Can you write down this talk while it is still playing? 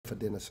for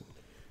Denison.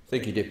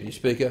 Thank you, Deputy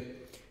Speaker.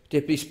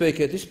 Deputy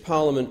Speaker, this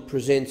parliament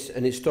presents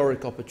an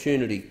historic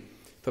opportunity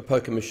for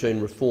poker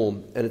machine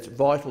reform, and it's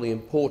vitally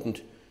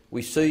important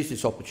we seize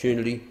this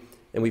opportunity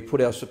and we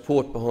put our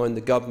support behind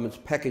the government's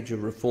package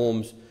of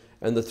reforms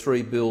and the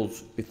 3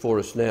 bills before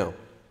us now.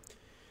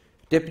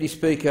 Deputy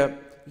Speaker,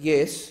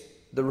 yes,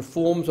 the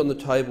reforms on the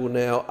table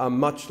now are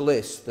much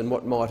less than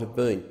what might have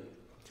been,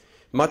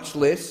 much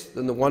less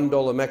than the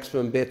 $1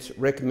 maximum bets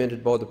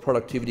recommended by the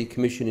Productivity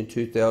Commission in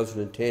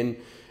 2010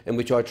 and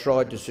which I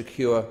tried to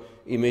secure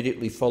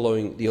immediately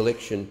following the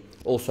election,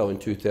 also in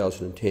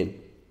 2010.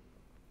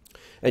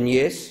 And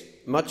yes,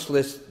 much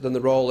less than the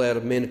rollout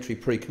of mandatory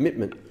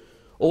pre-commitment,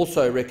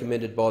 also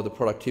recommended by the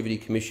Productivity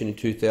Commission in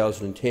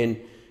 2010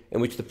 and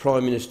which the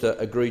Prime Minister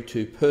agreed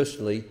to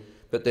personally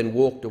but then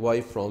walked away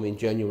from in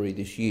January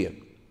this year.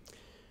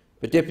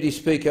 But, Deputy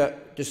Speaker,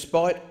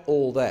 despite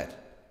all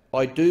that,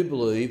 I do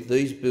believe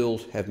these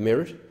bills have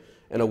merit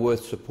and are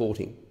worth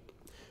supporting.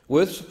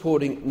 Worth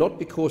supporting not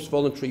because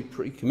voluntary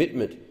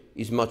pre-commitment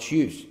is much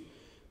use,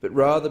 but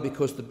rather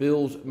because the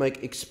bills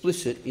make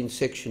explicit in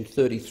section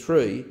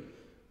 33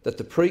 that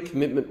the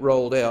pre-commitment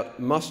rolled out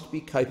must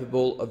be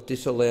capable of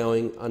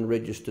disallowing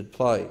unregistered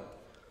play.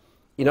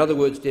 In other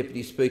words,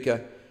 Deputy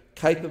Speaker,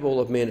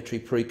 capable of mandatory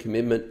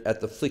pre-commitment at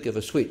the flick of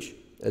a switch,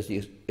 as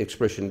the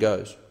expression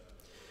goes.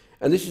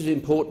 And this is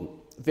important,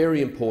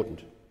 very important,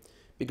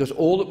 because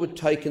all it would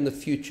take in the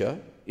future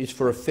is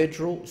for a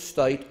federal,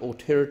 state or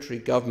territory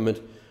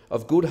government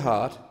of good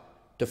heart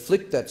to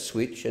flick that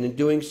switch and in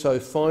doing so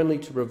finally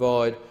to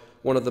provide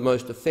one of the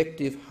most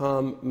effective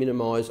harm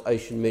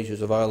minimisation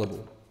measures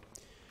available.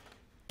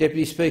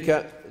 Deputy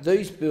Speaker,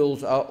 these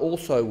bills are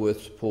also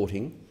worth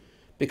supporting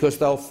because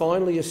they'll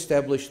finally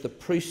establish the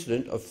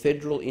precedent of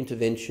federal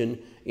intervention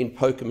in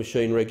poker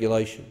machine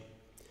regulation.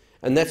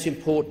 And that's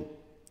important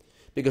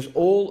because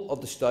all of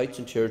the states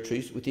and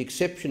territories, with the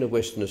exception of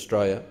Western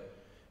Australia,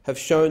 have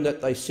shown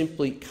that they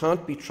simply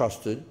can't be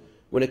trusted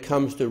when it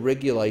comes to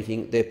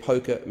regulating their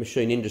poker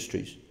machine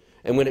industries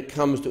and when it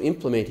comes to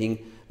implementing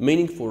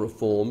meaningful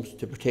reforms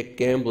to protect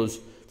gamblers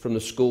from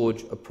the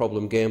scourge of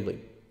problem gambling.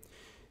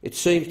 It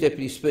seems,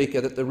 Deputy Speaker,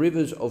 that the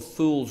rivers of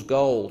fool's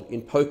gold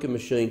in poker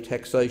machine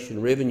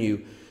taxation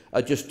revenue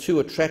are just too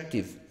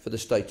attractive for the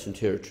states and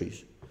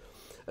territories,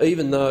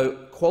 even though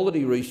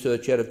quality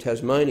research out of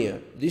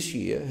Tasmania this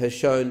year has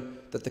shown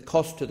that the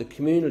cost to the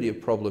community of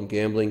problem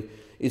gambling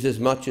is as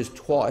much as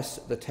twice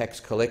the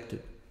tax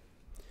collected.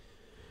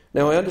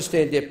 Now, I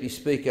understand, Deputy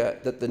Speaker,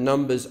 that the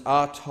numbers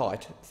are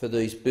tight for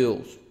these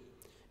bills,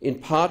 in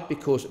part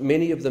because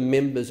many of the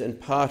members and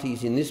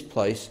parties in this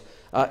place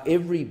are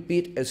every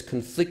bit as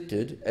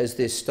conflicted as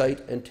their state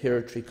and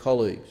territory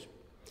colleagues.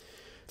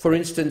 For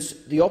instance,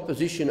 the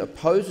opposition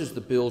opposes the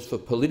bills for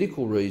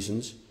political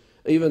reasons,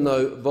 even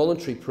though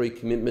voluntary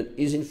pre-commitment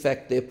is in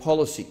fact their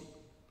policy.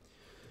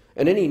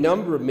 And any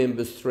number of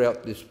members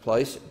throughout this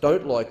place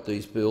don't like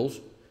these bills,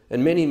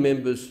 and many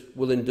members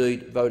will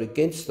indeed vote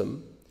against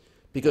them,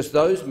 because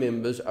those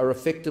members are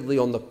effectively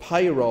on the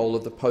payroll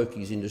of the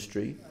pokies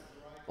industry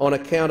on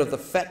account of the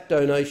fat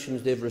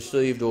donations they've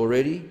received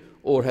already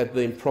or have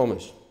been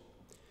promised.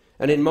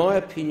 And in my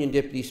opinion,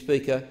 Deputy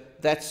Speaker,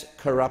 that's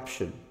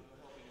corruption.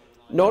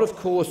 Not, of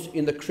course,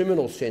 in the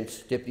criminal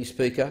sense, Deputy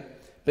Speaker,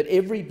 but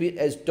every bit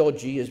as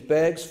dodgy as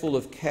bags full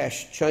of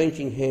cash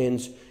changing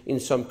hands in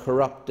some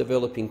corrupt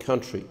developing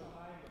country.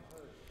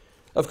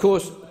 Of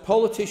course,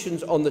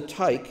 politicians on the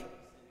take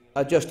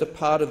are just a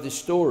part of this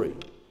story,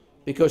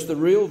 because the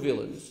real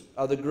villains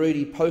are the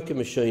greedy poker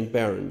machine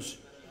barons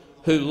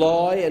who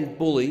lie and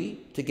bully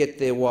to get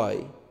their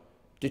way,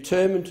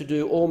 determined to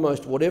do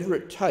almost whatever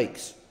it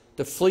takes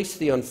to fleece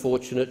the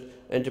unfortunate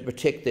and to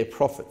protect their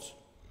profits.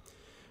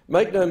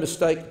 Make no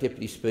mistake,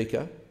 Deputy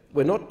Speaker,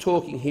 we're not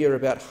talking here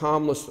about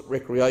harmless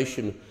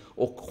recreation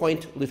or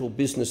quaint little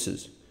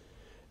businesses.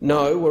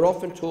 No, we're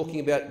often talking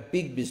about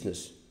big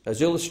business,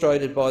 as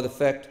illustrated by the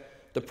fact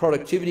the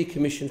Productivity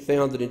Commission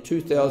found that in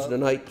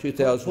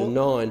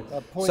 2008-2009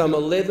 some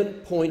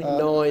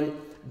 $11.9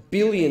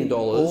 billion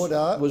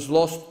was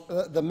lost.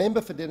 The member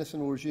for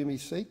Denison will resume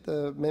his seat.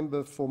 The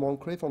member for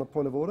Moncrieff on a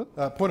point of order.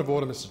 Point of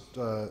order,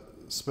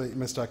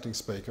 Mr Acting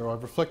Speaker.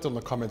 I've reflected on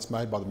the comments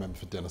made by the member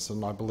for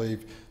Denison. I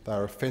believe they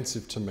are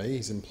offensive to me.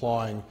 He's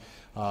implying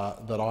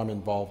that I'm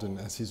involved in,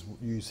 as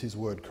use his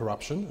word,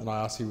 corruption, and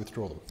I ask he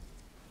withdraw them.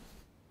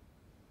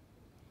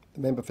 The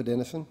member for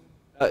Denison.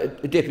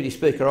 Deputy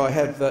Speaker, I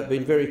have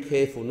been very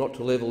careful not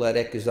to level that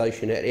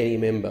accusation at any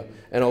member,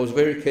 and I was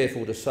very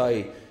careful to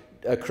say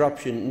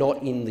corruption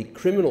not in the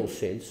criminal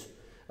sense,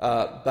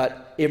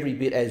 but every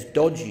bit as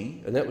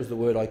dodgy, and that was the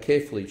word I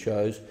carefully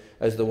chose,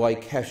 as the way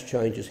cash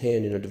changes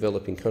hand in a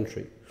developing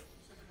country.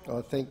 I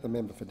thank the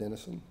member for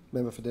Denison.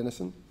 Member for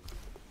Denison.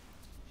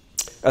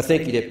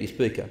 Thank you, Deputy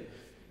Speaker.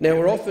 Now,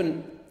 we're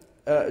often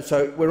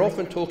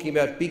talking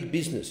about big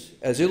business,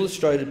 as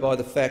illustrated by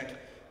the fact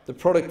the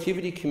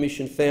Productivity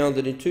Commission found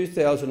that in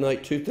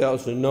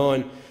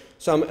 2008-2009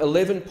 some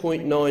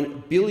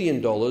 $11.9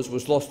 billion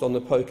was lost on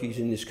the pokies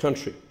in this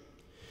country.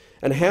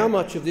 And how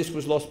much of this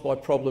was lost by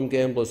problem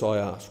gamblers, I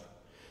ask?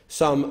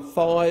 some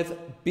 $5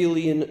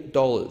 billion.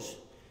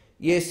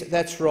 Yes,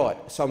 that's right,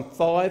 some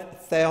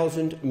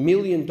 $5,000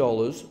 million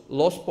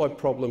lost by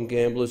problem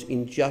gamblers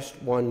in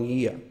just 1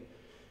 year.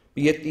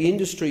 But yet the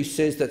industry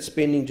says that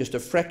spending just a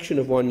fraction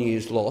of 1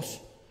 year's loss,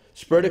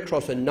 spread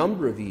across a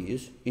number of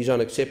years, is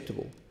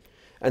unacceptable.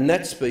 And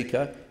that,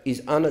 Speaker,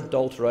 is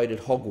unadulterated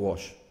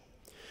hogwash.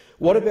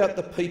 What about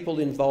the people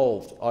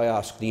involved, I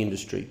ask the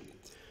industry?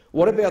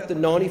 What about the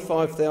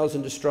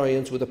 95,000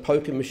 Australians with a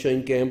poker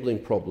machine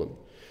gambling problem?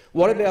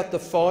 What about the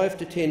 5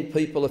 to 10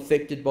 people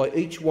affected by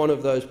each one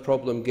of those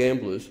problem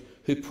gamblers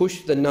who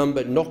pushed the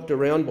number knocked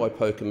around by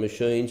poker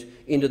machines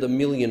into the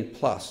million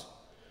plus?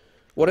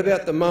 What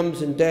about the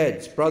mums and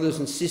dads, brothers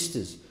and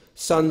sisters,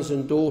 sons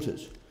and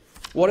daughters?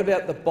 What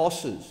about the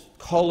bosses,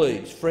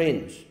 colleagues,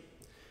 friends?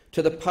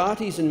 To the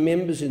parties and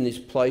members in this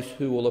place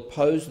who will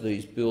oppose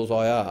these bills,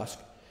 I ask,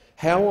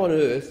 how on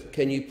earth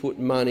can you put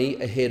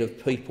money ahead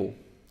of people?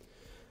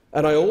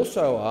 And I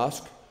also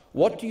ask,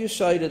 what do you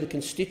say to the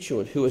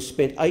constituent who has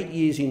spent 8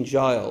 years in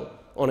jail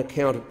on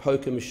account of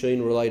poker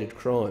machine-related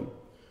crime?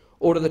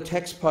 Or to the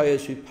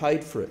taxpayers who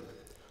paid for it?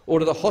 Or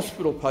to the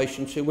hospital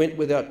patients who went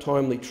without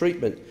timely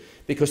treatment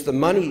because the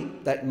money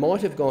that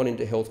might have gone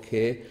into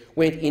healthcare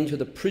went into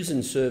the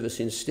prison service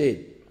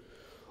instead?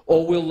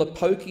 Or will the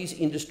pokies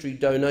industry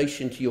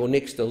donation to your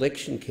next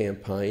election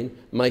campaign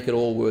make it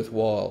all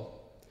worthwhile?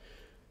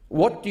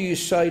 What do you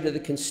say to the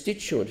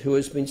constituent who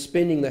has been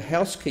spending the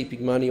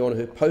housekeeping money on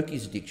her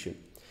pokies addiction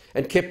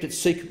and kept it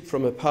secret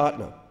from her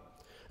partner,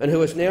 and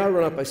who has now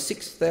run up a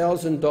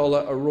 $6,000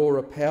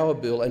 Aurora power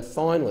bill and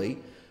finally,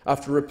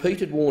 after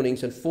repeated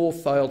warnings and 4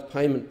 failed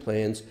payment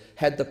plans,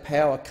 had the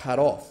power cut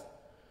off?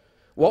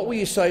 What will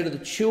you say to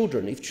the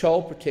children if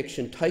child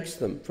protection takes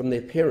them from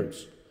their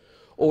parents?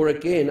 Or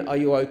again, are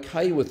you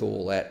okay with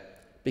all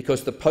that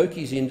because the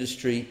pokies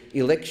industry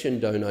election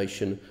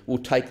donation will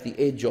take the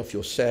edge off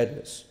your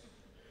sadness?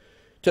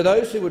 To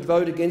those who would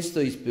vote against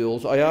these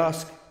bills, I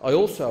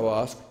also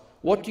ask,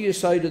 what do you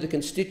say to the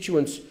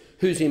constituents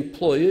whose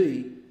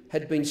employee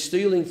had been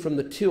stealing from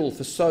the till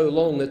for so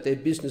long that their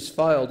business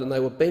failed and they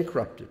were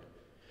bankrupted?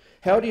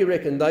 How do you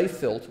reckon they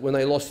felt when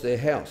they lost their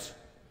house?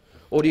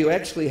 Or do you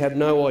actually have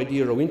no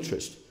idea or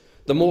interest?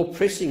 The more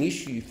pressing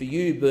issue for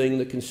you being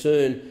the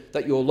concern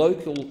that your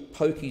local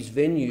pokies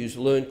venues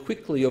learn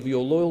quickly of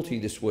your loyalty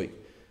this week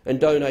and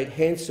donate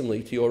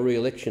handsomely to your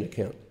re-election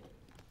account.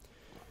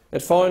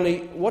 And finally,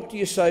 what do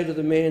you say to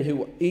the man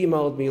who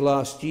emailed me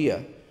last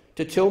year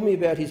to tell me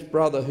about his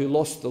brother who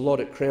lost the lot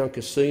at Crown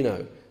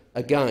Casino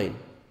again,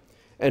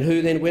 and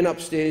who then went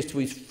upstairs to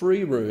his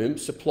free room,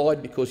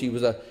 supplied because he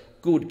was a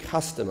good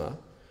customer,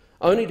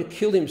 only to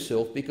kill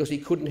himself because he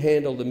couldn't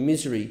handle the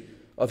misery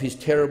of his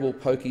terrible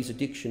pokies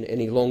addiction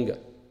any longer?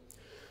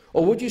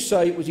 Or would you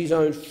say it was his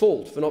own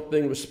fault for not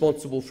being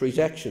responsible for his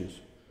actions?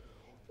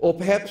 Or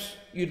perhaps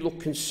you'd look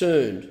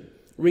concerned,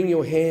 wring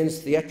your hands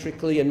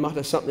theatrically and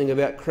mutter something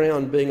about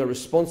Crown being a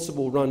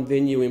responsible run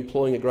venue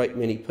employing a great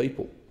many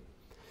people.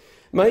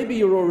 Maybe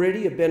you're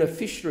already a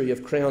beneficiary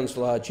of Crown's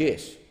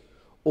largesse,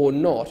 or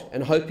not,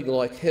 and hoping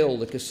like hell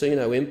the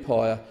casino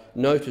empire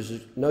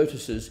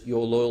notices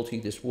your loyalty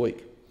this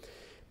week.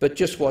 But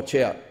just watch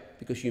out,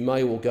 because you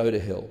may well go to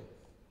hell.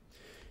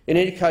 In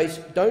any case,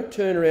 don't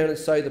turn around and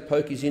say the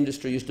pokies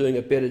industry is doing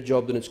a better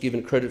job than it's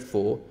given credit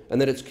for and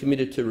that it's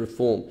committed to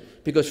reform,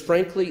 because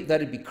frankly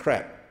that'd be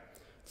crap.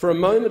 For a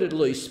moment at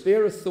least,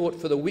 spare a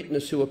thought for the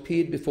witness who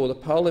appeared before the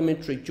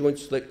Parliamentary Joint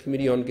Select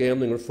Committee on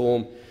Gambling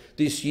Reform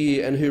this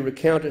year and who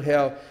recounted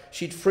how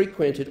she'd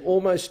frequented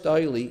almost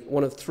daily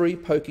one of 3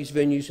 pokies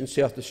venues in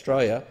South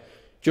Australia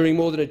during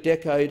more than a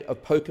decade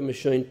of poker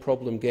machine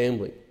problem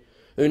gambling,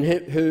 and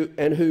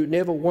who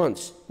never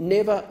once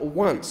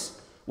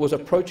was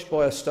approached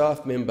by a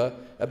staff member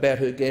about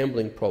her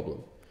gambling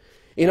problem.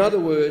 In other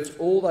words,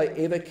 all they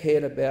ever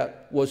cared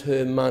about was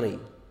her money.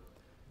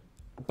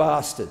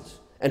 Bastards.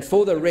 And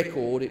for the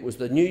record, it was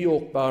the New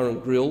York Bar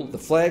and Grill, the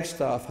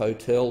Flagstaff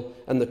Hotel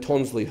and the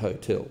Tonsley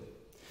Hotel.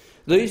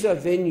 These are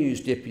venues,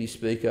 Deputy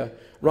Speaker,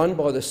 run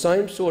by the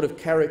same sort of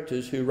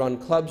characters who run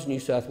Clubs New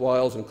South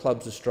Wales and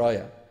Clubs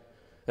Australia,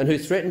 and who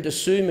threatened to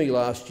sue me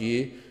last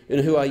year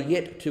and who are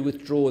yet to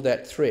withdraw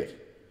that threat.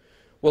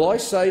 Well, I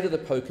say to the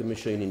poker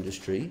machine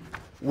industry,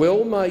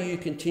 well may you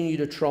continue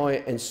to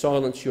try and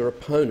silence your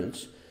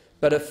opponents,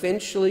 but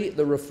eventually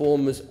the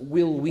reformers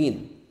will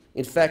win.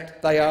 In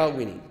fact, they are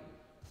winning.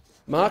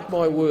 Mark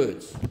my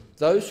words,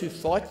 those who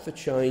fight for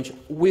change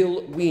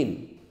will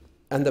win,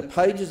 and the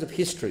pages of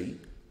history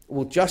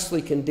will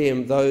justly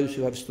condemn those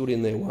who have stood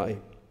in their way.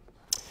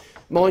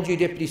 Mind you,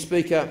 Deputy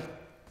Speaker,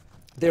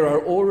 there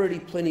are already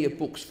plenty of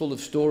books full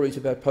of stories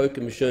about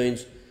poker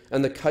machines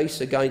and the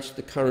case against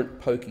the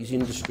current pokies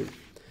industry,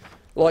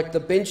 like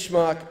the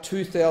Benchmark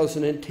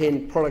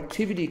 2010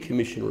 Productivity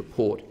Commission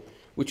report,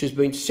 which has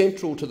been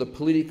central to the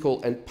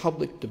political and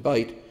public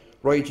debate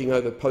raging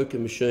over poker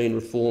machine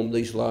reform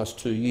these last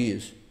 2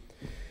 years.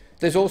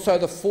 There's also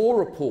the 4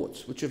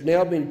 reports which have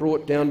now been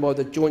brought down by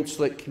the Joint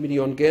Select Committee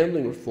on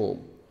Gambling Reform.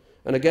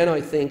 And again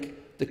I thank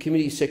the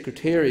committee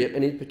secretariat,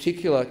 and in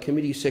particular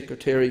Committee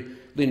Secretary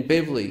Lynn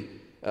Beverley,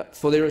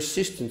 for their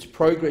assistance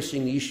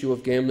progressing the issue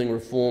of gambling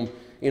reform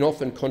in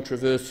often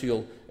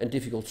controversial and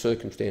difficult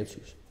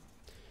circumstances.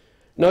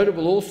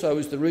 Notable also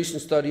is the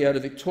recent study out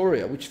of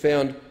Victoria, which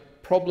found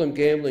problem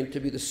gambling to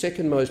be the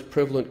second most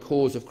prevalent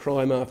cause of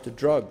crime after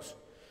drugs,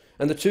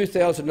 and the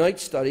 2008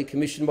 study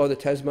commissioned by the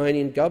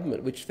Tasmanian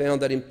government, which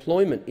found that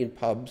employment in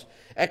pubs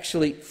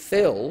actually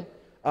fell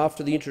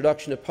after the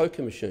introduction of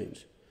poker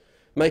machines,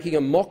 making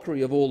a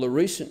mockery of all the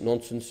recent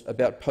nonsense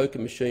about poker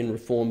machine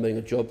reform being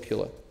a job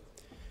killer.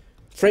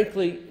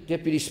 Frankly,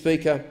 Deputy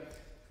Speaker,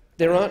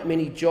 there aren't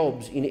many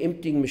jobs in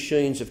emptying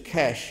machines of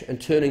cash and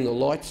turning the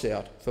lights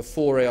out for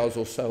 4 hours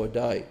or so a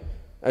day,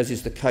 as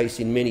is the case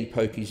in many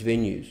pokies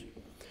venues.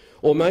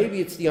 Or maybe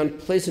it's the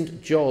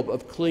unpleasant job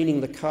of cleaning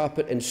the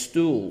carpet and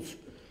stools,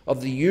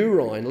 of the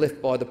urine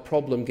left by the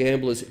problem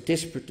gamblers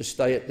desperate to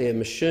stay at their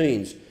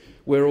machines,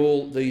 where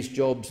all these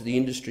jobs the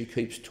industry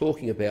keeps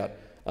talking about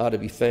are to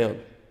be found.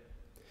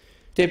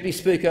 Deputy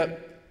Speaker,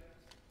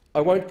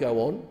 I won't go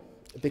on,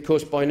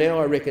 because by now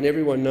I reckon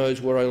everyone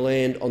knows where I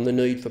land on the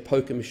need for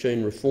poker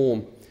machine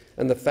reform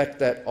and the fact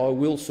that I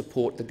will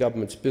support the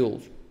government's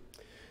bills.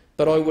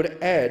 But I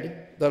would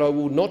add that I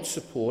will not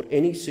support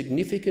any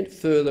significant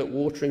further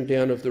watering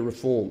down of the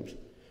reforms,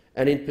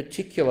 and in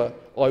particular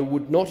I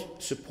would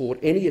not support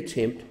any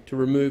attempt to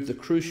remove the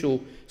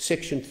crucial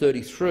Section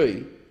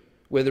 33,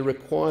 where the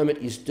requirement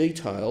is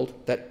detailed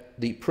that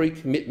the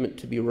pre-commitment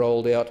to be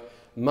rolled out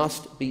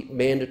must be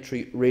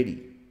mandatory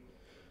ready.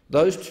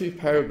 Those two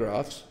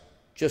paragraphs,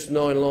 just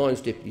 9 lines,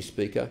 Deputy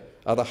Speaker,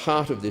 are the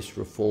heart of this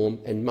reform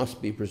and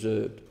must be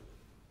preserved.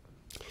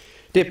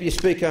 Deputy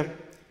Speaker,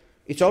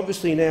 it's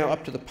obviously now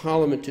up to the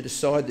Parliament to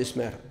decide this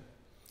matter,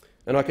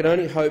 and I can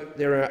only hope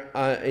there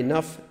are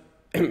enough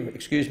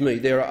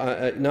there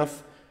are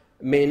enough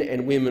men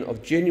and women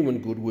of genuine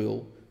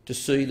goodwill to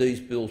see these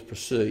bills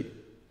proceed.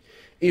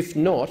 If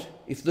not,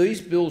 if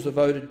these bills are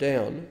voted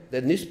down,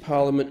 then this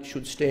Parliament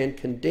should stand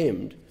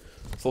condemned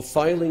for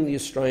failing the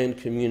Australian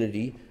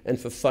community and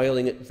for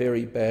failing it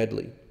very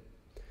badly.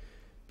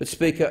 But,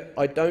 Speaker,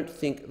 I don't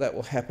think that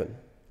will happen.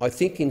 I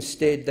think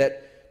instead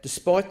that,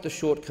 despite the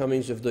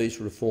shortcomings of these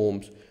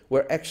reforms,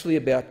 we're actually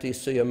about to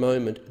see a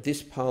moment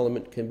this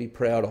Parliament can be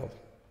proud of.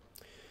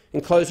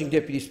 In closing,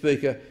 Deputy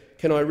Speaker,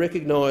 can I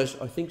recognise,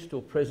 I think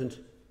still present,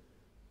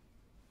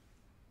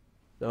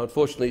 no,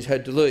 unfortunately he's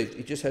had to leave,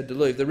 he just had to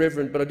leave, the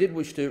Reverend, but I did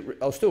wish to,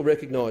 I'll still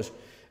recognise,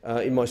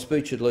 in my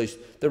speech at least,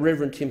 the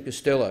Reverend Tim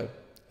Costello,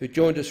 who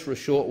joined us for a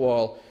short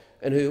while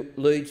and who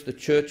leads the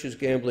Church's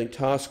Gambling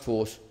Task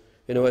Force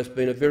and who has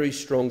been a very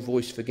strong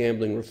voice for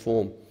gambling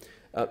reform.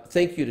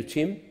 Thank you to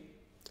Tim.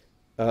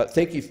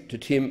 Thank you to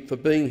Tim for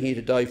being here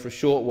today for a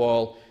short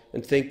while,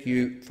 and thank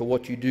you for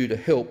what you do to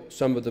help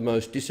some of the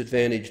most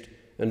disadvantaged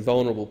and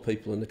vulnerable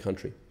people in the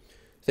country.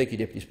 Thank you,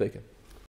 Deputy Speaker.